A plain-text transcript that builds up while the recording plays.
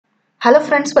Hello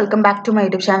friends, welcome back to my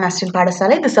YouTube channel Astin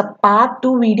Padasale. This is a part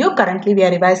 2 video. Currently we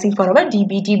are revising for our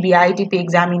DBT BITP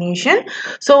examination.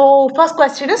 So first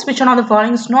question is, which one of the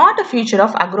following is not a feature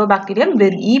of agrobacterium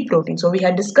vir-E protein? So we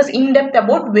had discussed in depth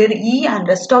about vir-E and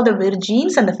rest of the vir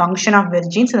genes and the function of vir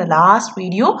genes in the last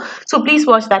video. So please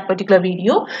watch that particular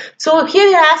video. So here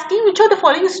we are asking which of the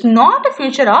following is not a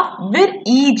feature of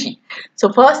vir-E gene.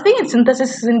 So first thing, its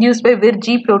synthesis is induced by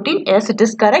vir-G protein. Yes, it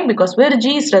is correct because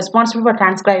vir-G is responsible for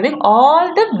transcribing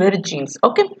all the vir genes.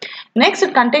 Okay. Next,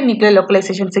 it contains nuclear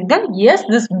localization signal. Yes,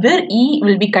 this vir-E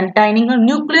will be containing a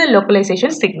nuclear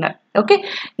localization signal. Okay.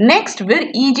 Next,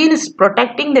 vir-E gene is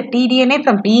protecting the tDNA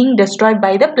from being destroyed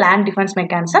by the plant defense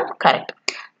mechanism. Correct.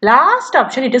 Last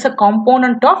option, it is a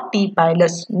component of T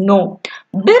pilus. No.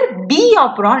 vir-B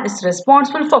operon is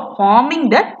responsible for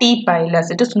forming the T pilus.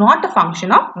 It is not a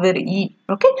function of vir-E.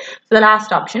 Okay. So the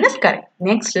last option is correct.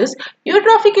 Next is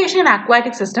eutrophication in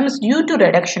aquatic system is due to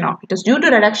reduction of. It is due to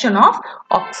reduction of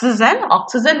oxygen.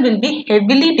 Oxygen will be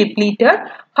heavily depleted.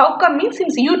 How come? Means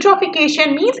since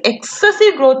eutrophication means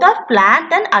excessive growth of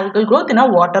plant and algal growth in a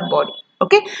water body.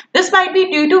 Okay, this might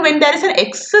be due to when there is an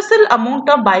excessive amount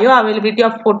of bioavailability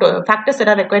of factors that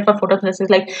are required for photosynthesis,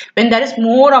 like when there is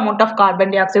more amount of carbon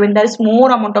dioxide, when there is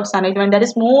more amount of sunlight, when there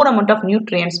is more amount of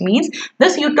nutrients, means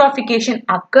this eutrophication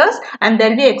occurs and there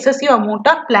will be excessive amount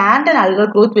of plant and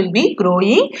algal growth will be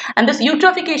growing, and this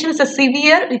eutrophication is a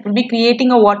severe, it will be creating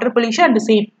a water pollution, at the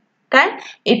same time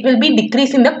it will be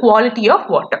decreasing the quality of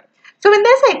water. So when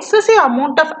there is an excessive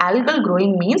amount of algal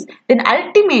growing means, then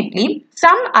ultimately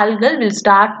some algal will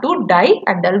start to die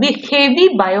and there will be heavy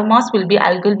biomass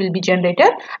algal will be generated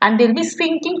and they will be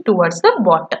sinking towards the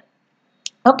bottom.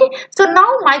 Okay, so now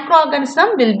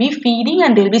microorganism will be feeding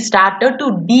and they will be started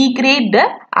to degrade the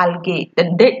algae, the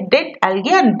dead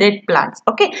algae and dead plants.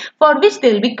 Okay, for which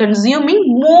they will be consuming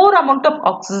more amount of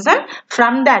oxygen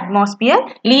from the atmosphere,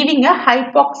 leaving a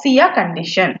hypoxia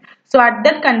condition. So at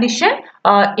that condition,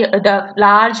 the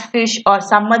large fish or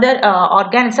some other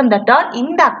organism that are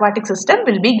in the aquatic system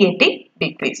will be getting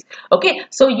decreased. Okay,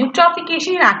 so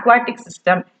eutrophication in aquatic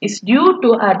system is due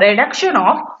to a reduction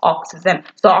of oxygen.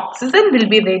 So oxygen will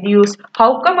be reduced.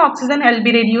 How come oxygen will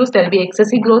be reduced? There will be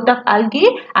excessive growth of algae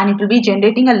and it will be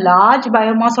generating a large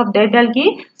biomass of dead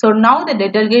algae. So now the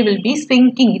dead algae will be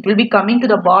sinking. It will be coming to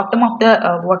the bottom of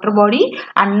the water body,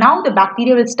 and now the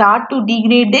bacteria will start to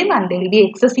degrade them and there will be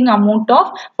excessive amount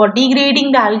of, for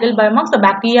degrading the algal biomass, the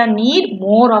bacteria need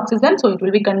more oxygen, so it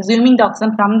will be consuming the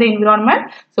oxygen from the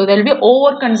environment. So there will be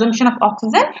over consumption of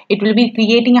oxygen. It will be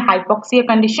creating a hypoxia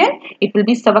condition. It will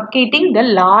be suffocating the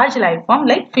large life form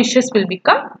like fishes will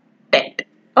become dead.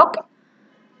 Okay.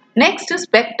 Next is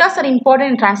vectors are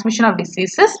important in transmission of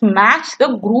diseases. Match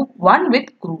the group 1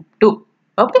 with group 2.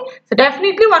 Okay, so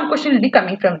definitely one question will be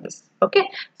coming from this. Okay,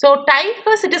 so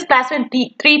typhus, it is classified in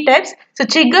three types. So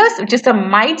chiggers, which is the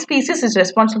mite species, is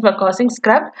responsible for causing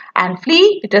scrub, and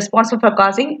flea, it is responsible for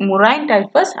causing murine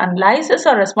typhus, and lice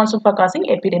are responsible for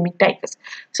causing epidemic typhus.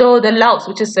 So the louse,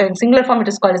 which is in singular form, it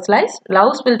is called as lice.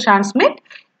 Louse will transmit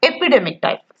epidemic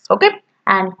typhus. Okay,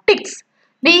 and ticks.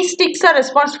 These ticks are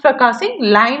responsible for causing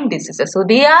Lyme diseases. So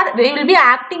they will be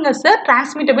acting as a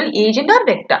transmittable agent or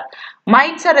vector.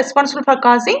 Mites are responsible for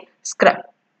causing scrub.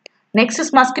 Next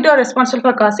is mosquito are responsible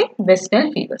for causing West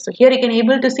Nile fever. So here you can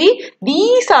able to see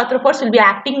these arthropods will be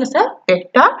acting as a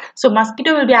vector. So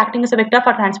mosquito will be acting as a vector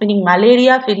for transmitting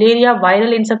malaria, filaria,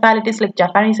 viral encephalitis like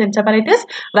Japanese encephalitis,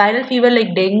 viral fever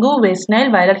like dengue, West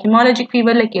Nile, viral hemorrhagic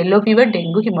fever like yellow fever,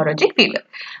 dengue, hemorrhagic fever.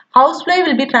 Housefly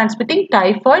will be transmitting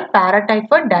typhoid,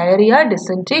 paratyphoid, diarrhea,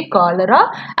 dysentery, cholera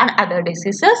and other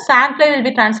diseases. Sandfly will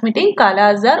be transmitting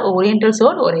Kala-Azar, oriental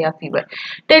sore, Orea fever.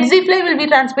 Tsetse fly will be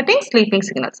transmitting sleeping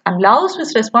signals. And louse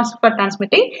is responsible for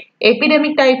transmitting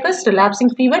epidemic typhus, relapsing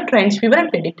fever, trench fever and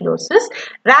pediculosis.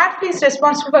 Rat fly is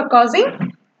responsible for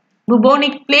causing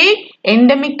bubonic plague,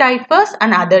 endemic typhus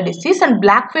and other disease, and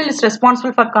blackfield is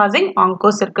responsible for causing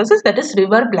onchocercosis, that is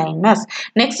river blindness.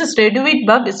 Next is redweed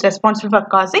bug is responsible for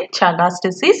causing Chagas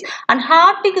disease, and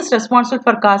heart tick is responsible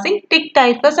for causing tick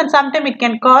typhus, and sometimes it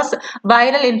can cause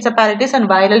viral encephalitis and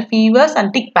viral fevers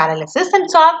and tick paralysis,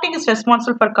 and soft tick is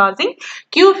responsible for causing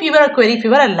Q fever or query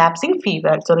fever and relapsing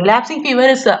fever. So relapsing fever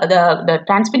is the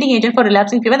transmitting agent for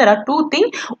relapsing fever. There are two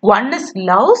things, one is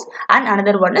louse and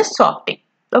another one is soft tick.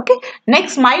 Okay,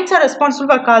 next mites are responsible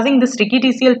for causing this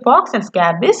rickettsial pox and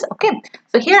scabies. Okay,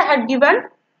 so here I had given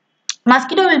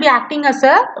Mosquito will be acting as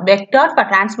a vector for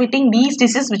transmitting these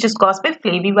diseases which is caused by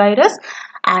flavivirus,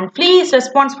 and flea is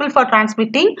responsible for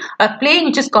transmitting a plague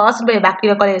which is caused by a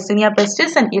bacteria called Yersinia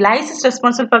pestis, and Elice is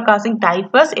responsible for causing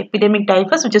typhus, epidemic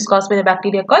typhus which is caused by the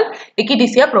bacteria called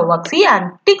Echidisia provoxy,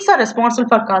 and ticks are responsible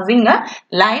for causing a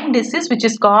Lyme disease which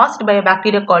is caused by a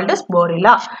bacteria called as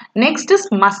Borrelia. Next is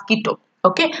mosquito.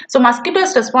 Okay, so mosquito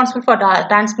is responsible for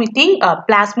transmitting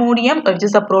Plasmodium, which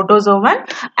is a protozoan,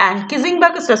 and kissing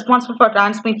bug is responsible for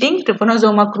transmitting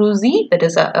Trypanosoma cruzi, that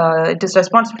is it is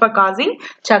responsible for causing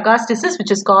Chagas disease, which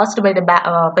is caused by the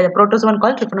protozoan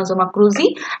called Trypanosoma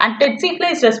cruzi, and tsetse fly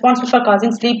is responsible for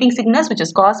causing sleeping sickness, which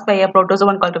is caused by a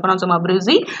protozoan called Trypanosoma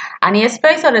brucei, and S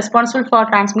flies are responsible for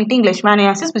transmitting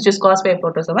leishmaniasis, which is caused by a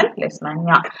protozoan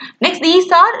Leishmania. Next,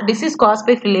 these are disease caused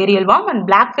by filarial worm, and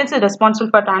black flies is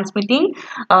responsible for transmitting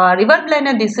river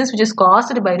blindness disease which is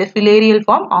caused by the filarial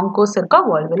form Onchocerca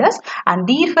volvulus, and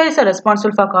deer flies are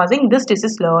responsible for causing this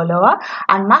disease loa,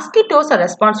 and mosquitoes are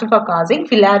responsible for causing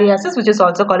filariasis which is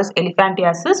also called as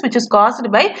elephantiasis, which is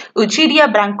caused by Uchidia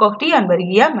branchofti and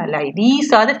Bergia malai.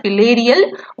 These are the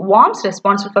filarial worms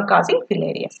responsible for causing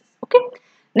filariasis. Okay.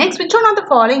 Next, which one of the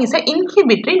following is an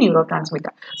inhibitory neurotransmitter?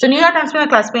 So, neurotransmitter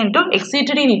classified into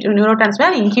excitatory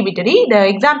neurotransmitter and inhibitory. The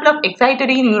example of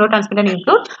excitatory neurotransmitter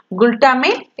include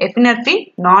glutamate,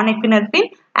 epinephrine,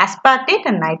 non-epinephrine, aspartate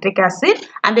and nitric acid.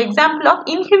 And the example of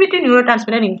inhibitory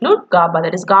neurotransmitter include GABA,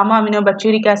 that is gamma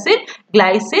aminobutyric acid,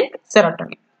 glycine,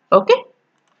 serotonin. Okay.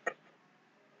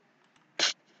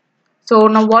 So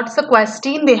now what's the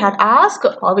question they had asked?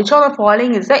 Which of the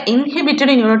following is the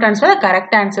inhibitory neurotransmitter? The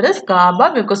correct answer is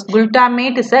GABA, because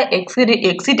glutamate is a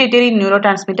excitatory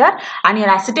neurotransmitter, and your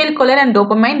acetylcholine and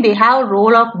dopamine, they have a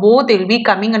role of both. They will be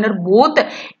coming under both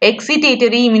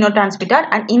excitatory neurotransmitter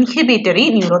and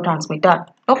inhibitory neurotransmitter.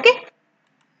 Okay.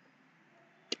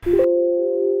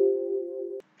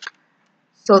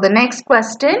 So the next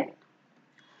question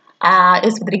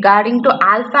is regarding to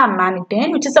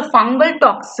alpha-Amanitin, which is a fungal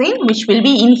toxin which will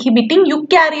be inhibiting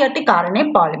eukaryotic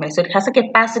RNA polymerase. So it has a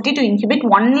capacity to inhibit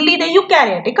only the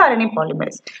eukaryotic RNA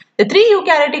polymerase. The three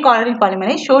eukaryotic RNA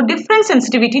polymerase show different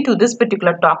sensitivity to this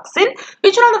particular toxin.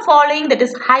 Which one of the following, that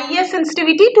is higher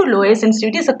sensitivity to lower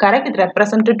sensitivity, is correct? It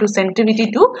represented to sensitivity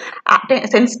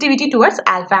towards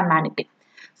alpha-Amanitin.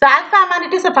 So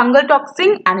alpha-Amanitin is a fungal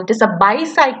toxin and it is a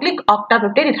bicyclic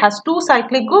octapeptide. It has two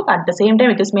cyclic group. At the same time,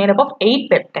 it is made up of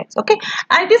 8 peptides. Okay,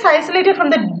 and it is isolated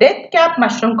from the death cap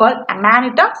mushroom called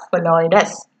Amanita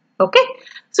phalloides. Okay,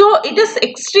 so it is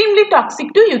extremely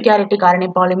toxic to eukaryotic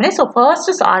RNA polymerase. So first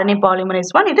is RNA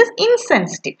polymerase 1. It is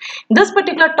insensitive. This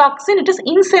particular toxin, it is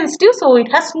insensitive, so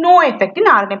it has no effect in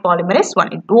RNA polymerase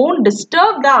 1. It won't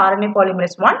disturb the RNA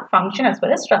polymerase 1 function as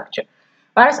well as structure.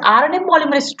 Whereas RNA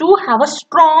polymerase 2 have a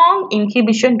strong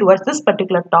inhibition towards this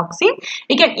particular toxin.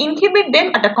 We can inhibit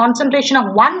them at a concentration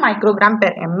of 1 microgram per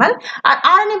ml. And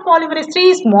RNA polymerase 3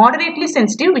 is moderately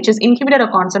sensitive, which is inhibited at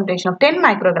a concentration of 10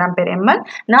 microgram per ml.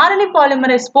 And RNA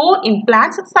polymerase 4 in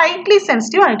plants is slightly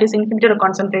sensitive and it is inhibited at a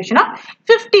concentration of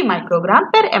 50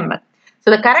 microgram per ml.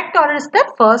 So the correct order is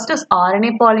that first is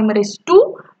RNA polymerase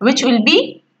 2, which will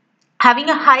be having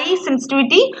a high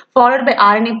sensitivity, followed by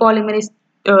RNA polymerase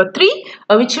 3,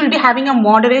 which will be having a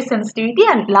moderate sensitivity,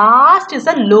 and last is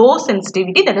a low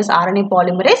sensitivity, that is RNA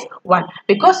polymerase 1.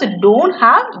 Because it don't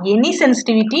have any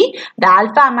sensitivity, the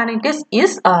alpha-Amanitin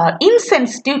is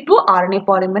insensitive to RNA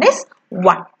polymerase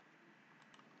 1.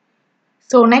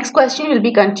 So next question will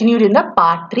be continued in the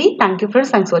part 3. Thank you friends.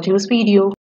 Thanks for watching this video.